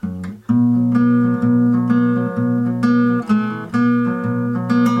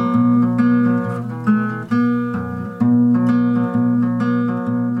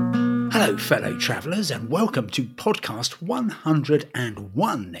fellow travellers, and welcome to podcast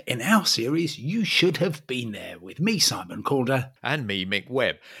 101 in our series You Should Have Been There, with me, Simon Calder. And me, Mick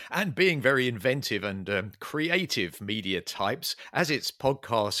Webb. And being very inventive and creative media types, as it's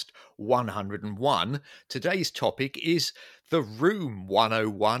podcast 101, today's topic is the Room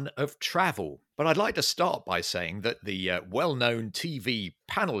 101 of travel. But I'd like to start by saying that the well-known TV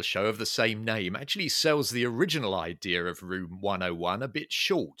panel show of the same name actually sells the original idea of Room 101 a bit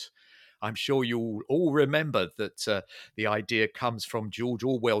short. I'm sure you'll all remember that the idea comes from George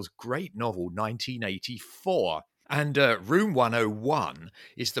Orwell's great novel 1984. And Room 101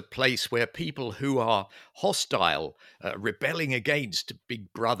 is the place where people who are hostile, rebelling against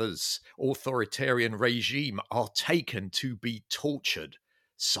Big Brother's authoritarian regime are taken to be tortured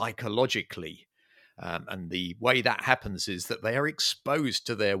psychologically. And the way that happens is that they are exposed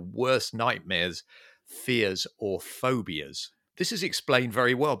to their worst nightmares, fears, or phobias. This is explained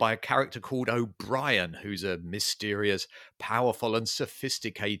very well by a character called O'Brien, who's a mysterious, powerful and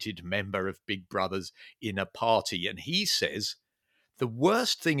sophisticated member of Big Brother's inner party. And he says, the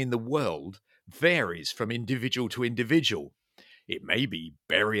worst thing in the world varies from individual to individual. It may be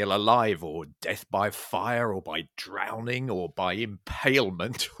burial alive or death by fire or by drowning or by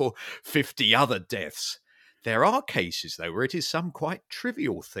impalement or 50 other deaths. There are cases, though, where it is some quite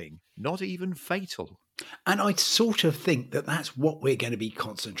trivial thing, not even fatal. And I sort of think that that's what we're going to be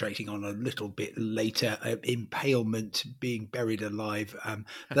concentrating on a little bit later. Impalement, being buried alive.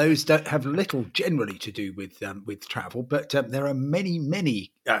 Those don't have little generally to do with travel, but there are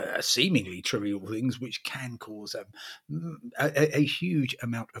many seemingly trivial things which can cause a huge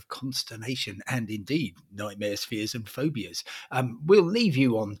amount of consternation and indeed nightmares, fears and phobias. We'll leave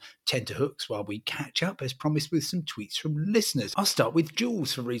you on tenterhooks while we catch up, as promised, with some tweets from listeners. I'll start with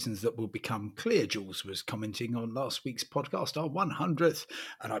Jules for reasons that will become clear. Jules was commenting on last week's podcast, our 100th,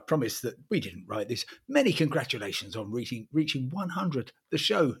 and I promise that we didn't write this. Many congratulations on reaching 100. The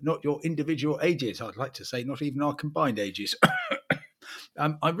show, not your individual ages. I'd like to say not even our combined ages.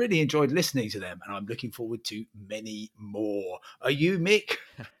 I really enjoyed listening to them, and I'm looking forward to many more. Are you, Mick?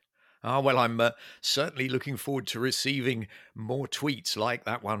 Well, I'm certainly looking forward to receiving more tweets like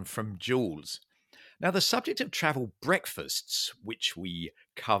that one from Jules. Now, the subject of travel breakfasts, which we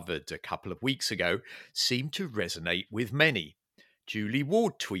covered a couple of weeks ago, seemed to resonate with many. Julie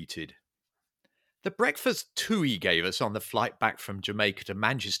Ward tweeted, "The breakfast Tui gave us on the flight back from Jamaica to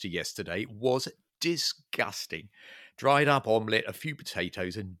Manchester yesterday was disgusting. Dried up omelette, a few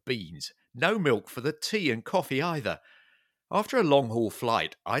potatoes and beans. No milk for the tea and coffee either. After a long-haul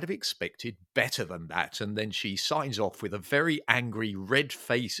flight, I'd have expected better than that." And then she signs off with a very angry red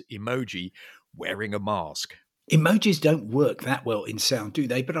face emoji wearing a mask. Emojis don't work that well in sound, do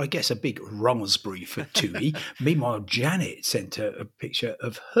they? But I guess a big raspberry for Tui. Meanwhile, Janet sent her a picture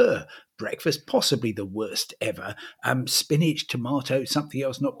of her breakfast, possibly the worst ever. Spinach, tomato, something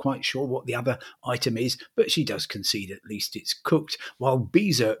else, not quite sure what the other item is, but she does concede at least it's cooked. While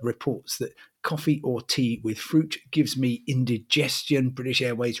Beezer reports that coffee or tea with fruit gives me indigestion. British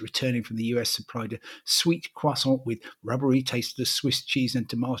Airways returning from the US supplied a sweet croissant with rubbery tasteless Swiss cheese and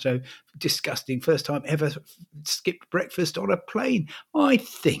tomato. Disgusting. First time ever skipped breakfast on a plane. I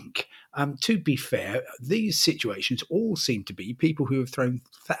think, to be fair, these situations all seem to be people who have thrown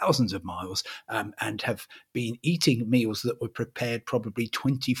thousands of miles and have been eating meals that were prepared probably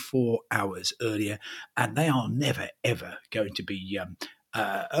 24 hours earlier, and they are never, ever going to be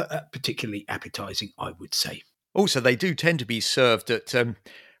particularly appetizing, I would say. Also, they do tend to be served at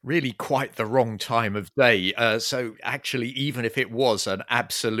really quite the wrong time of day. So actually, even if it was an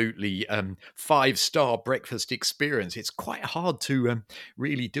absolutely 5-star breakfast experience, it's quite hard to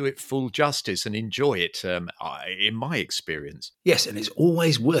really do it full justice and enjoy it, in my experience. Yes, and it's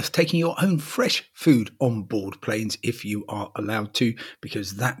always worth taking your own fresh food on board planes if you are allowed to,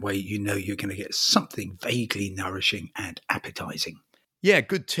 because that way you know you're going to get something vaguely nourishing and appetizing. Yeah,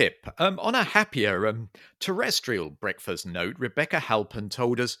 good tip. On a happier terrestrial breakfast note, Rebecca Halpin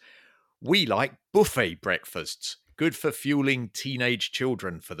told us, "We like buffet breakfasts, good for fueling teenage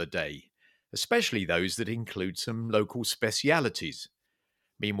children for the day, especially those that include some local specialities."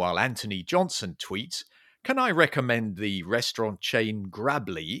 Meanwhile, Anthony Johnson tweets, "Can I recommend the restaurant chain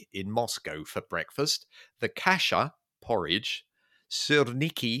Grabli in Moscow for breakfast? The kasha, porridge,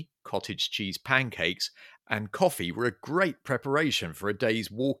 syrniki, cottage cheese pancakes, and coffee were a great preparation for a day's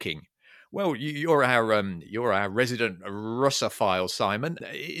walking. Well, you're our resident Russophile, Simon.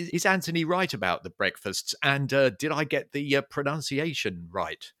 Is Anthony right about the breakfasts? And did I get the pronunciation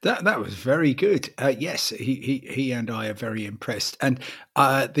right? That was very good. Yes, he and I are very impressed. And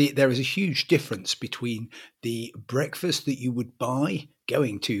there is a huge difference between the breakfast that you would buy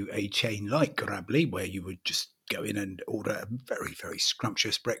going to a chain like Grably, where you would just go in and order a very, very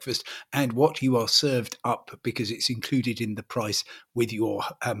scrumptious breakfast, and what you are served up because it's included in the price with your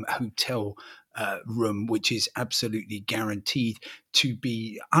hotel room, which is absolutely guaranteed to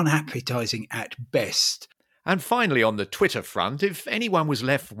be unappetizing at best. And finally, on the Twitter front, if anyone was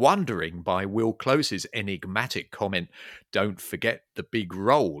left wondering by Will Close's enigmatic comment, "Don't forget the big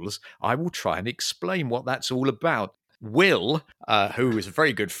rolls," I will try and explain what that's all about. Will, who is a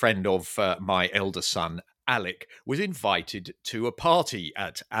very good friend of my elder son, Alec, was invited to a party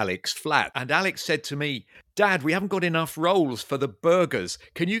at Alec's flat. And Alex said to me, "Dad, we haven't got enough rolls for the burgers.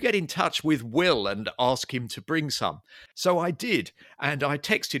 Can you get in touch with Will and ask him to bring some?" So I did. And I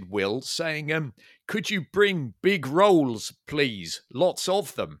texted Will saying, "Could you bring big rolls, please? Lots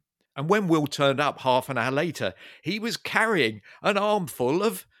of them." And when Will turned up half an hour later, he was carrying an armful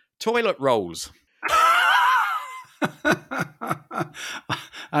of toilet rolls.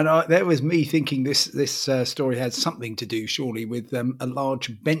 And there was me thinking this story had something to do, surely, with a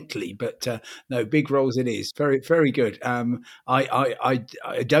large Bentley, but no, big rolls it is. Very, very good. I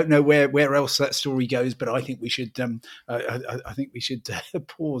don't know where else that story goes, but I think we should I think we should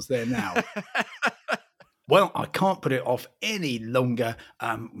pause there now. Well, I can't put it off any longer.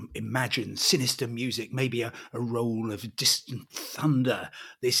 Imagine sinister music, maybe a roll of distant thunder.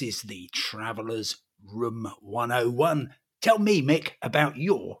 This is the Traveller's Room 101. Tell me, Mick, about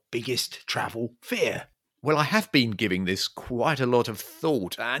your biggest travel fear. Well, I have been giving this quite a lot of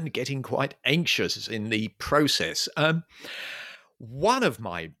thought and getting quite anxious in the process. One of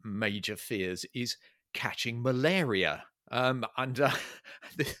my major fears is catching malaria. Oh. And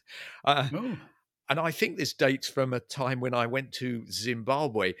I think this dates from a time when I went to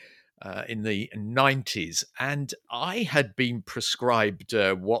Zimbabwe in the 90s, and I had been prescribed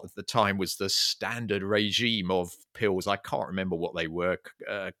what at the time was the standard regime of pills. I can't remember what they were.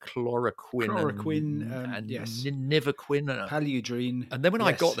 Chloroquine and yes. Nivaquine. Paliodrine. And then when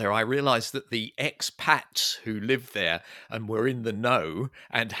I got there, I realised that the expats who lived there and were in the know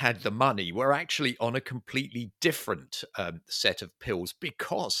and had the money were actually on a completely different set of pills,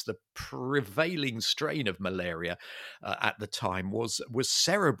 because the prevailing strain of malaria at the time was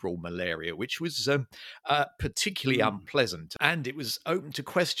cerebral malaria, which was particularly unpleasant. And it was open to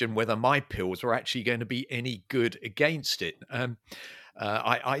question whether my pills were actually going to be any good against it.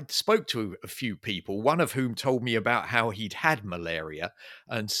 I spoke to a few people, one of whom told me about how he'd had malaria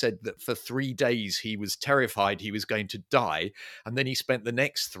and said that for 3 days he was terrified he was going to die. And then he spent the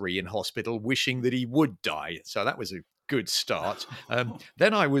next 3 in hospital wishing that he would die. So that was a good start.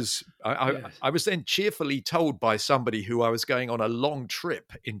 Then I was then cheerfully told by somebody who I was going on a long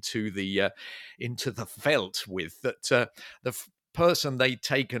trip into the veldt with that the person they'd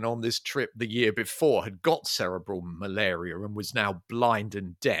taken on this trip the year before had got cerebral malaria and was now blind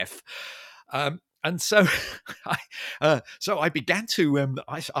and deaf. And so I began to,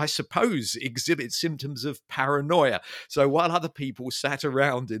 I suppose, exhibit symptoms of paranoia. So while other people sat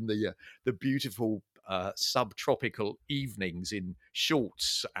around in the beautiful subtropical evenings in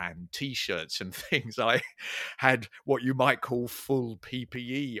shorts and T-shirts and things, I had what you might call full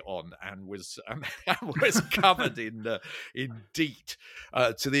PPE on and was covered in DEET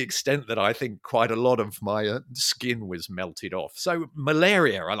to the extent that I think quite a lot of my skin was melted off. So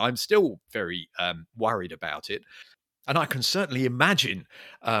malaria, and I'm still very worried about it. And I can certainly imagine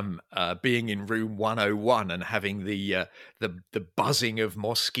being in room 101 and having the buzzing of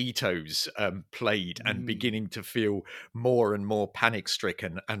mosquitoes played and beginning to feel more and more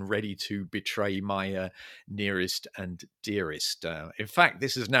panic-stricken and ready to betray my nearest and dearest. In fact,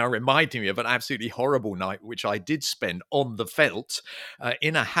 this is now reminding me of an absolutely horrible night which I did spend on the veldt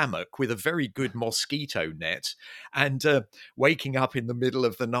in a hammock with a very good mosquito net, and waking up in the middle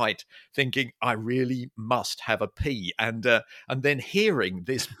of the night thinking I really must have a pee. And then hearing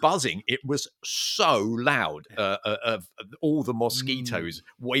this buzzing, it was so loud, of all the mosquitoes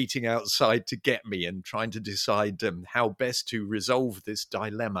waiting outside to get me and trying to decide how best to resolve this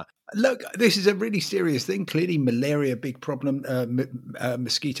dilemma. Look, this is a really serious thing. Clearly, malaria, big problem.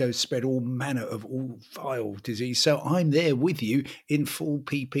 Mosquitoes spread all manner of all vile disease. So I'm there with you in full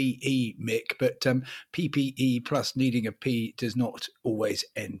PPE, Mick. But PPE plus needing a pee does not always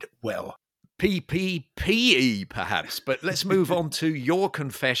end well. PPPE, perhaps, but let's move on to your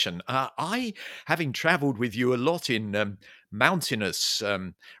confession. I, having travelled with you a lot in mountainous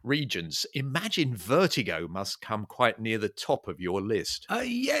regions, imagine vertigo must come quite near the top of your list.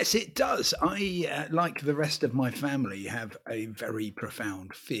 Yes, it does. I, like the rest of my family, have a very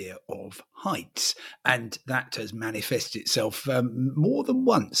profound fear of heights, and that has manifested itself more than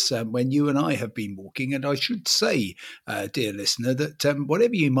once when you and I have been walking. And I should say, dear listener, that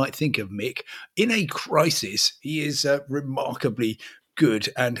whatever you might think of Mick, in a crisis, he is remarkably good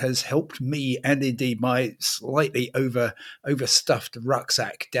and has helped me and indeed my slightly overstuffed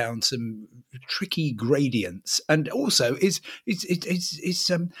rucksack down some tricky gradients, and also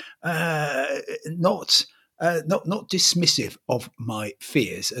not not dismissive of my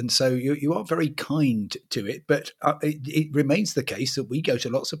fears, and so you are very kind to it. But it remains the case that we go to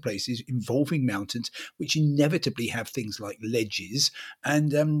lots of places involving mountains, which inevitably have things like ledges,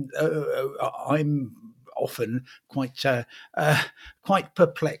 and I'm often quite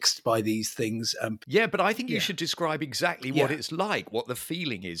perplexed by these things. Yeah, but I think you should describe exactly what it's like, what the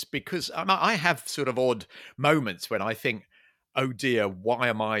feeling is, because I have sort of odd moments when I think, oh dear, why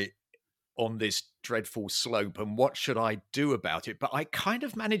am I on this dreadful slope and what should I do about it? But I kind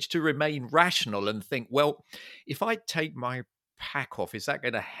of manage to remain rational and think, well, if I take my pack off, is that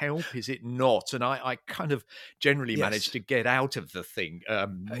going to help? Is it not? And I kind of generally manage to get out of the thing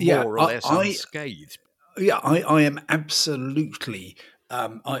more or less unscathed. I am absolutely.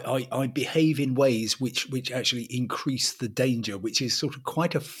 I behave in ways which actually increase the danger, which is sort of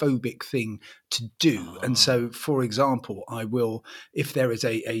quite a phobic thing to do. And so, for example, I will, if there is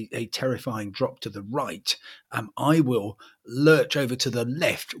a terrifying drop to the right, I will lurch over to the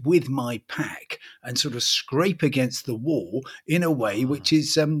left with my pack and sort of scrape against the wall in a way which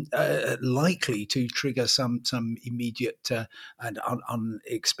is likely to trigger some immediate and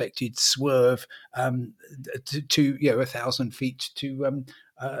unexpected swerve to 1,000 feet to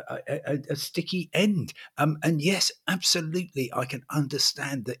a sticky end. And yes, absolutely, I can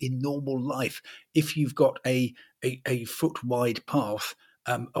understand that in normal life, if you've got a foot wide path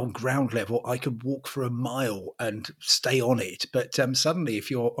on ground level, I could walk for a mile and stay on it. But suddenly,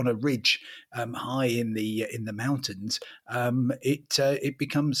 if you're on a ridge high in the mountains, it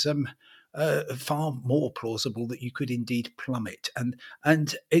becomes far more plausible that you could indeed plummet.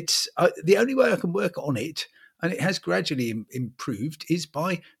 And it's the only way I can work on it, and it has gradually improved, is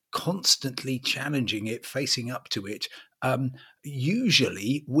by constantly challenging it, facing up to it,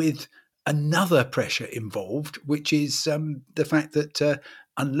 usually with another pressure involved, which is the fact that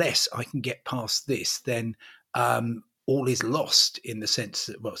unless I can get past this, then all is lost, in the sense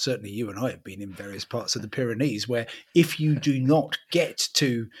that, well, certainly you and I have been in various parts of the Pyrenees where if you do not get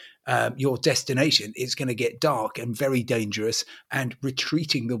to your destination, it's going to get dark and very dangerous, and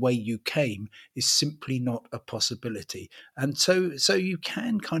retreating the way you came is simply not a possibility. And so you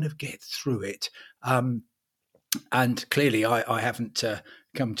can kind of get through it. And clearly I haven't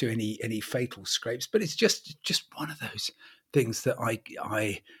come to any fatal scrapes, but it's just one of those things that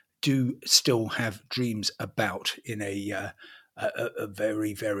I do still have dreams about in a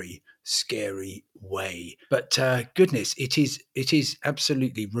very, very scary way. But goodness, it is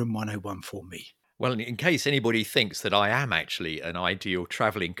absolutely Room 101 for me. Well, in case anybody thinks that I am actually an ideal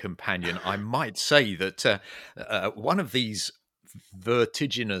travelling companion, I might say that one of these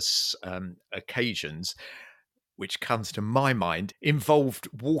vertiginous occasions, which comes to my mind, involved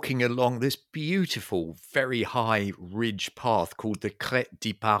walking along this beautiful, very high ridge path called the Crête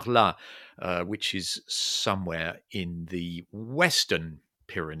du Parlat, which is somewhere in the western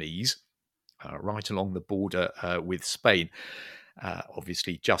Pyrenees, right along the border with Spain,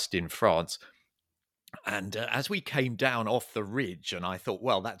 obviously just in France. And as we came down off the ridge, and I thought,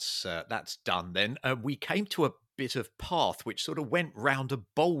 well, that's done then, we came to a bit of path which sort of went round a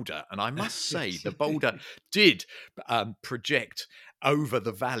boulder. And I must say, the boulder did project over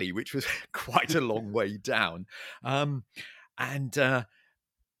the valley, which was quite a long way down. And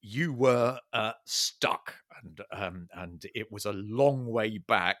you were stuck, and it was a long way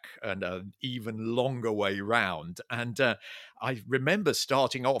back and an even longer way round. And I remember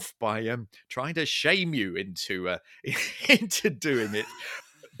starting off by trying to shame you into into doing it.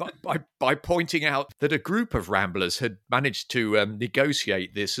 By pointing out that a group of ramblers had managed to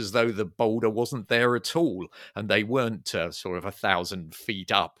negotiate this as though the boulder wasn't there at all, and they weren't sort of 1,000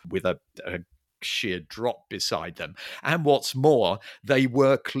 feet up with a sheer drop beside them. And what's more, they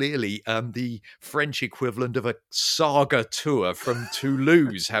were clearly the French equivalent of a saga tour from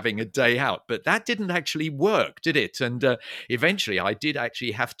Toulouse having a day out. But that didn't actually work, did it? And eventually I did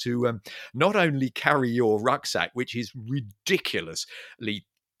actually have to not only carry your rucksack, which is ridiculously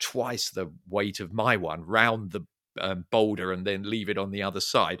twice the weight of my one, round the boulder and then leave it on the other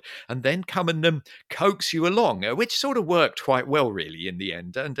side, and then come and coax you along, which sort of worked quite well, really, in the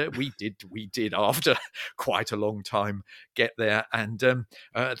end. And we did after quite a long time get there, and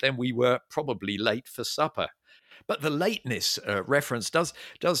then we were probably late for supper. But the lateness reference does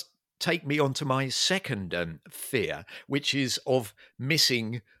take me on to my second fear, which is of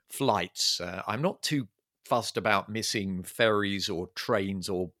missing flights. I'm not too fussed about missing ferries or trains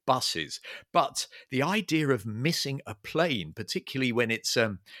or buses, but the idea of missing a plane, particularly when it's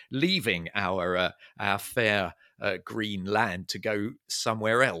leaving our fair green land to go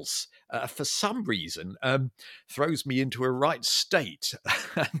somewhere else, for some reason throws me into a right state.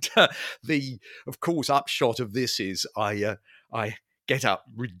 And the, of course, upshot of this is I get up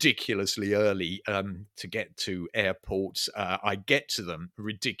ridiculously early to get to airports. I get to them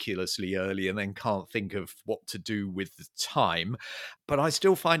ridiculously early and then can't think of what to do with the time. But I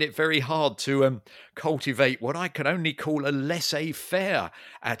still find it very hard to cultivate what I can only call a laissez-faire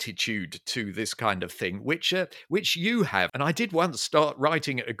attitude to this kind of thing, which you have. And I did once start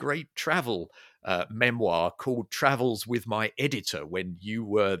writing a great travel memoir called Travels with My Editor, when you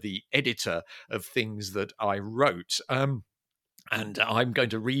were the editor of things that I wrote. And I'm going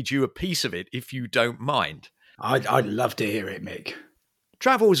to read you a piece of it, if you don't mind. I'd love to hear it, Mick.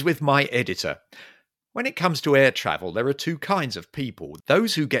 Travels with My Editor. When it comes to air travel, there are two kinds of people: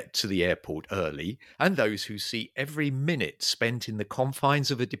 those who get to the airport early, and those who see every minute spent in the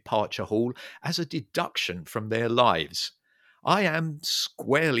confines of a departure hall as a deduction from their lives. I am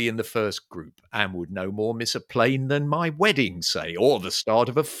squarely in the first group, and would no more miss a plane than my wedding, say, or the start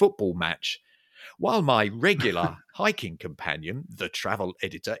of a football match. While my regular hiking companion, the travel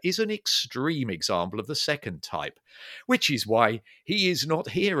editor, is an extreme example of the second type, which is why he is not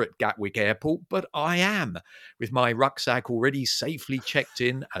here at Gatwick Airport, but I am, with my rucksack already safely checked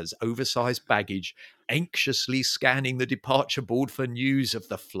in as oversized baggage, anxiously scanning the departure board for news of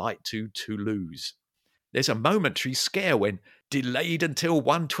the flight to Toulouse. There's a momentary scare when delayed until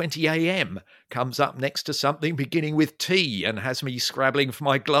 1:20 a.m. comes up next to something beginning with T and has me scrabbling for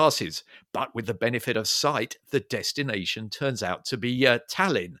my glasses. But with the benefit of sight, the destination turns out to be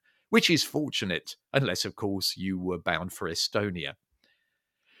Tallinn, which is fortunate, unless, of course, you were bound for Estonia.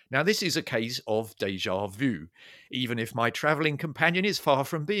 Now, this is a case of déjà vu, even if my travelling companion is far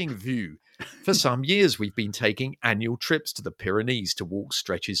from being vu. For some years, we've been taking annual trips to the Pyrenees to walk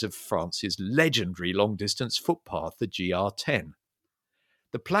stretches of France's legendary long-distance footpath, the GR10.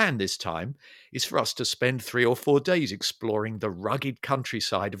 The plan this time is for us to spend 3 or 4 days exploring the rugged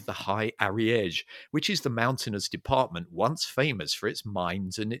countryside of the High Ariège, which is the mountainous department once famous for its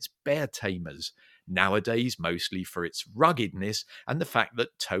mines and its bear tamers, nowadays mostly for its ruggedness and the fact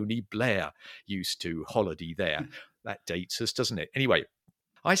that Tony Blair used to holiday there. That dates us, doesn't it? Anyway,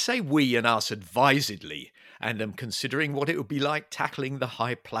 I say we and us advisedly, and am considering what it would be like tackling the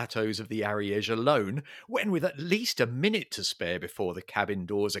high plateaus of the Ariège alone, when with at least a minute to spare before the cabin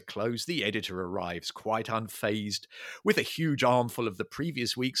doors are closed, the editor arrives quite unfazed, with a huge armful of the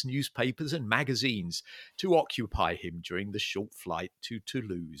previous week's newspapers and magazines to occupy him during the short flight to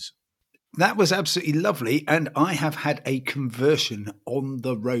Toulouse. That was absolutely lovely, and I have had a conversion on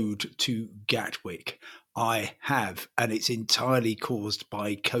the road to Gatwick. I have, and it's entirely caused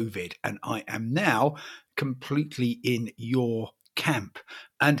by COVID, and I am now completely in your camp.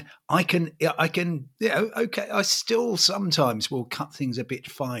 And I can, okay, I still sometimes will cut things a bit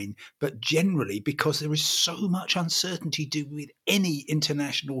fine, but generally, because there is so much uncertainty to do with any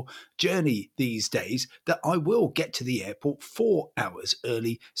international journey these days, that I will get to the airport 4 hours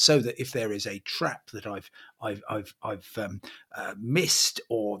early, so that if there is a trap that I've missed,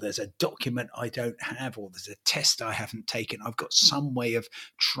 or there's a document I don't have, or there's a test I haven't taken, I've got some way of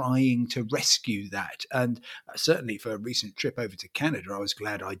trying to rescue that. And certainly for a recent trip over to Canada, I was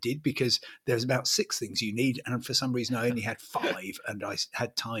glad I did, because there's about 6 things you need, and for some reason I only had 5, and I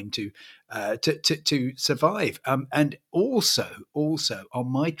had time to survive. And also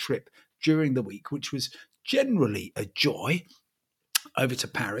on my trip during the week, which was generally a joy, over to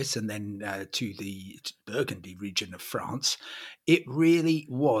Paris and then to the Burgundy region of France, it really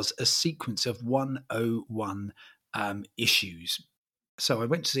was a sequence of 101 issues. So I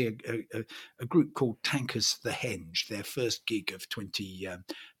went to see a group called Tankers the Henge, their first gig of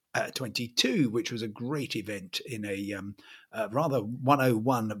 2022, which was a great event in a rather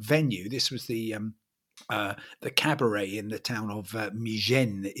 101 venue. This was the cabaret in the town of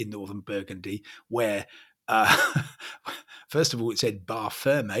Migennes in northern Burgundy, where First of all, it said bar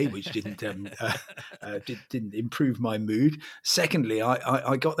ferme, which didn't improve my mood. Secondly,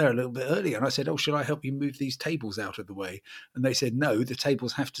 I got there a little bit early and I said, "Oh, should I help you move these tables out of the way?" And they said, "No, the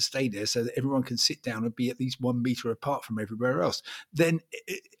tables have to stay there so that everyone can sit down and be at least 1 meter apart from everywhere else." Then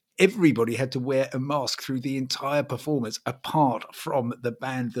everybody had to wear a mask through the entire performance apart from the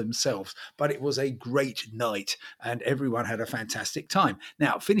band themselves. But it was a great night and everyone had a fantastic time.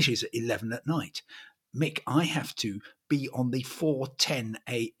 Now, it finishes at 11 at night. Mick, I have to be on the 4:10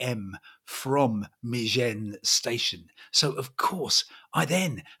 a.m. from Migennes station. So, of course,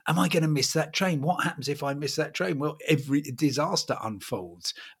 am I going to miss that train? What happens if I miss that train? Well, every disaster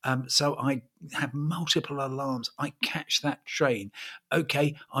unfolds. So I have multiple alarms. I catch that train.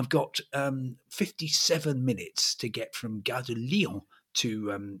 Okay, I've got 57 minutes to get from Gare de Lyon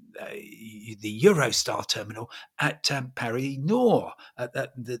to the Eurostar terminal at Paris Nord, at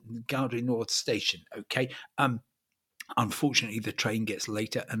the Gare du Nord station. Okay. Unfortunately, the train gets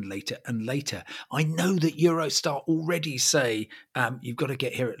later and later and later. I know that Eurostar already say you've got to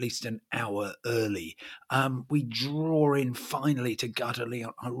get here at least an hour early. We draw in finally to Gare de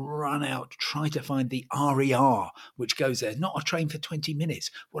Lyon. I run out, try to find the RER, which goes there. Not a train for 20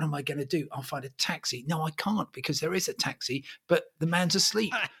 minutes. What am I going to do? I'll find a taxi. No, I can't, because there is a taxi, but the man's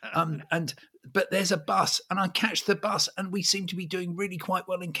asleep. But there's a bus, and I catch the bus, and we seem to be doing really quite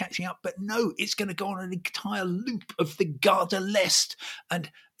well in catching up. But no, it's going to go on an entire loop of the Gare de l'Est,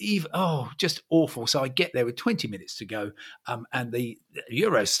 and just awful. So I get there with 20 minutes to go, and the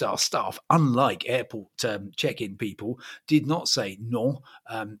Eurostar staff, unlike airport check-in people, did not say no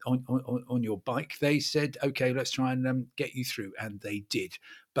on your bike. They said, "Okay, let's try and get you through," and they did.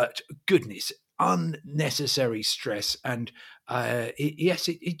 But goodness, unnecessary stress, and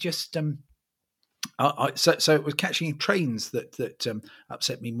it just. So it was catching trains that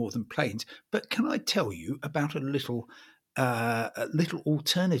upset me more than planes. But can I tell you about a little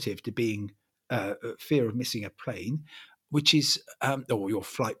alternative to being fear of missing a plane, which is or your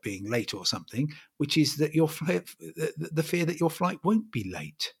flight being late or something, which is that the fear that your flight won't be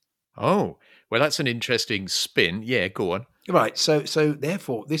late. Oh, well, that's an interesting spin. Yeah, go on. Right. So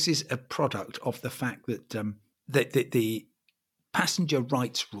therefore, this is a product of the fact that the passenger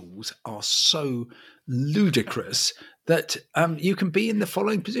rights rules are so ludicrous that you can be in the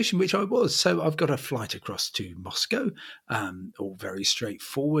following position, which I was. So I've got a flight across to Moscow, all very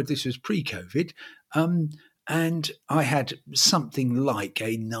straightforward. This was pre-COVID. And I had something like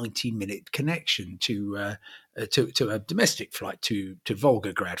a 90-minute connection to a domestic flight to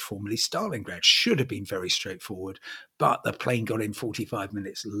Volgograd, formerly Stalingrad. Should have been very straightforward, but the plane got in 45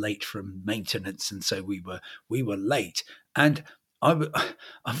 minutes late from maintenance, and so we were late. And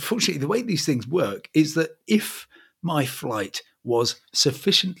unfortunately, the way these things work is that if my flight was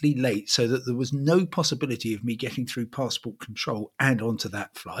sufficiently late so that there was no possibility of me getting through passport control and onto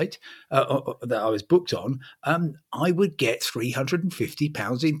that flight that I was booked on, I would get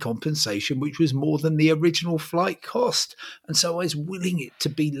 £350 in compensation, which was more than the original flight cost. And so I was willing it to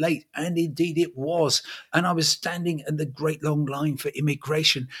be late, and indeed it was. And I was standing in the great long line for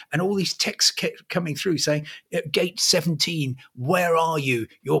immigration, and all these texts kept coming through saying, "Gate 17, where are you?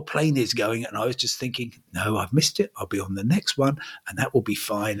 Your plane is going." And I was just thinking, no, I've missed it. I'll be on the next one, and that will be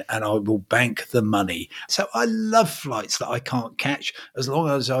fine, and I will bank the money. So I love flights that I can't catch, as long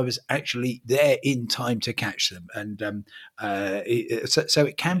as I was actually there in time to catch them. And so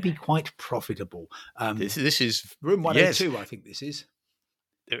it can be quite profitable. This is Room 102, yes. I think this is.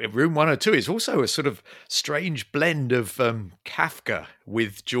 Room 102 is also a sort of strange blend of Kafka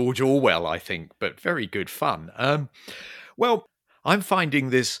with George Orwell, I think, but very good fun. Well, I'm finding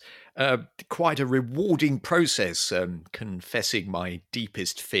this quite a rewarding process, confessing my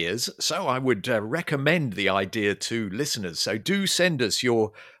deepest fears. So I would recommend the idea to listeners. So do send us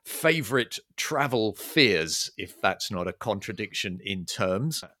your favourite travel fears, if that's not a contradiction in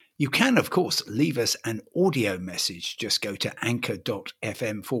terms. You can, of course, leave us an audio message. Just go to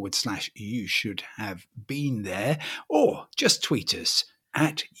anchor.fm/you should have been there, or just tweet us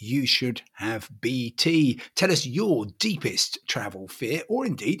at You Should Have BT. Tell us your deepest travel fear, or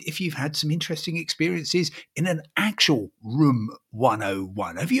indeed if you've had some interesting experiences in an actual Room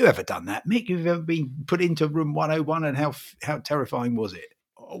 101. Have you ever done that, Mick? Have you ever been put into Room 101, and how terrifying was it?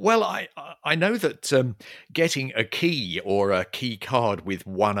 Well, I know that getting a key or a key card with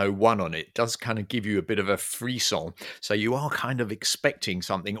 101 on it does kind of give you a bit of a frisson. So you are kind of expecting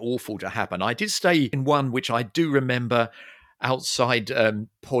something awful to happen. I did stay in one which I do remember outside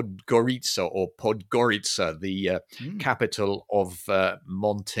Podgorica, the capital of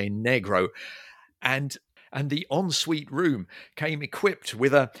Montenegro. And And the ensuite room came equipped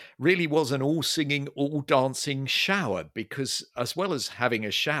with really was an all-singing, all-dancing shower, because as well as having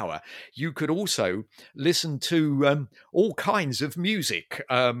a shower, you could also listen to all kinds of music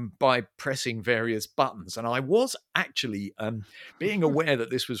by pressing various buttons. And I was actually, being aware that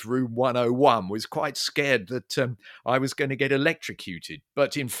this was room 101, was quite scared that I was going to get electrocuted.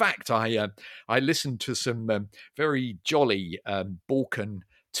 But in fact, I listened to some very jolly Balkan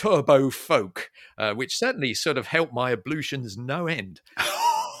turbo folk, which certainly sort of helped my ablutions no end.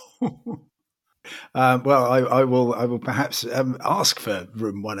 Well, I will perhaps ask for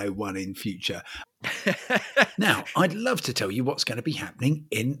room 101 in future. Now, I'd love to tell you what's going to be happening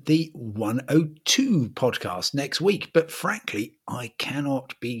in the 102 podcast next week, but frankly, I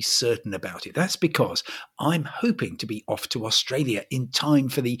cannot be certain about it. That's because I'm hoping to be off to Australia in time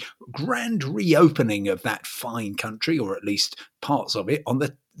for the grand reopening of that fine country, or at least parts of it, on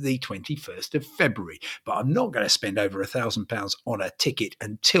the 21st of February. But I'm not going to spend over £1,000 on a ticket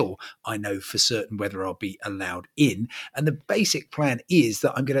until I know for certain whether I'll be allowed in. And the basic plan is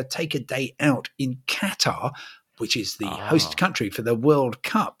that I'm going to take a day out in Qatar, which is the host country for the World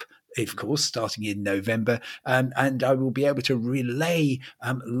Cup, of course, starting in November. And I will be able to relay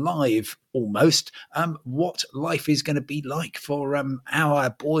live almost what life is going to be like for our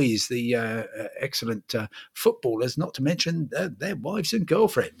boys, the excellent footballers, not to mention their wives and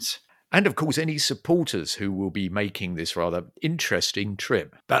girlfriends. And of course, any supporters who will be making this rather interesting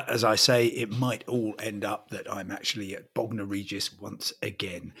trip. But as I say, it might all end up that I'm actually at Bognor Regis once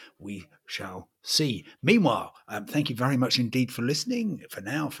again. We shall see. Meanwhile, thank you very much indeed for listening. For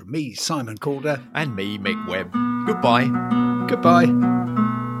now, from me, Simon Calder. And me, Mick Webb. Goodbye. Goodbye.